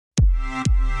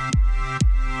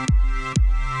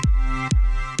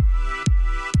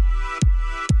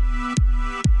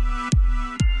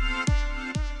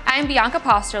Bianca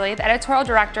Posterly, the editorial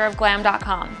director of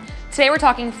Glam.com. Today we're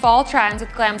talking fall trends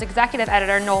with Glam's executive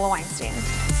editor, Nola Weinstein.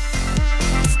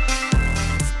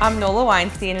 I'm Nola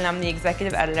Weinstein and I'm the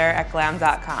executive editor at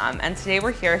Glam.com, and today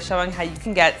we're here showing how you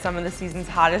can get some of the season's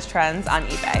hottest trends on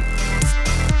eBay.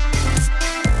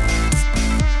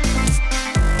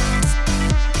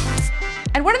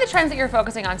 And what are the trends that you're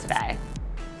focusing on today?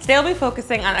 Today we'll be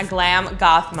focusing on a glam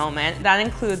goth moment. That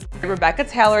includes a Rebecca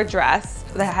Taylor dress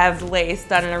that has lace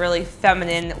done in a really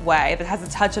feminine way that has a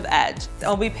touch of edge. And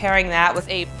we'll be pairing that with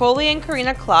a Foley and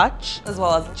Karina clutch, as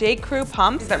well as J. Crew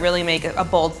pumps that really make a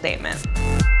bold statement.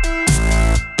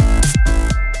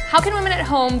 How can women at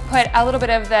home put a little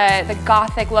bit of the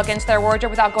gothic look into their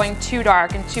wardrobe without going too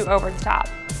dark and too over the top?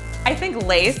 I think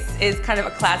lace is kind of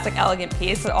a classic, elegant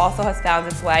piece, but also has found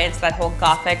its way into that whole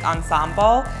gothic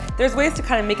ensemble. There's ways to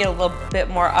kind of make it a little bit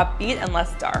more upbeat and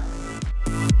less dark.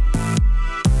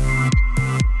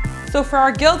 So for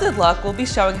our gilded look, we'll be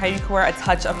showing how you can wear a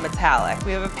touch of metallic.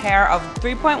 We have a pair of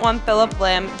 3.1 Philip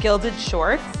Lim gilded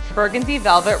shorts, burgundy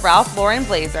velvet Ralph Lauren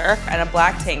blazer, and a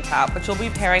black tank top, which we'll be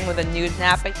pairing with a nude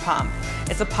nappy pump.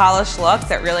 It's a polished look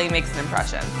that really makes an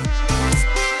impression.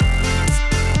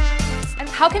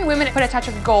 How can women put a touch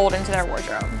of gold into their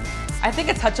wardrobe? I think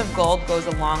a touch of gold goes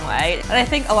a long way, and I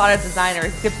think a lot of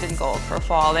designers dipped in gold for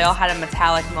fall. They all had a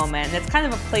metallic moment, and it's kind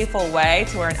of a playful way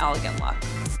to wear an elegant look.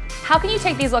 How can you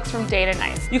take these looks from day to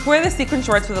night? You can wear the sequin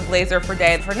shorts with a blazer for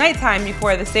day. For nighttime, you can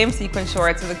wear the same sequin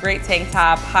shorts with a great tank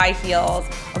top, high heels,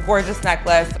 a gorgeous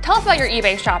necklace. Tell us about your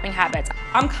eBay shopping habits.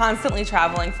 I'm constantly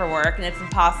traveling for work, and it's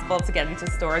impossible to get into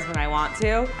stores when I want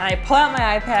to. And I pull out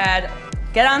my iPad,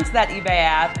 get onto that eBay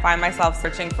app, find myself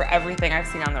searching for everything I've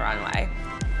seen on the runway.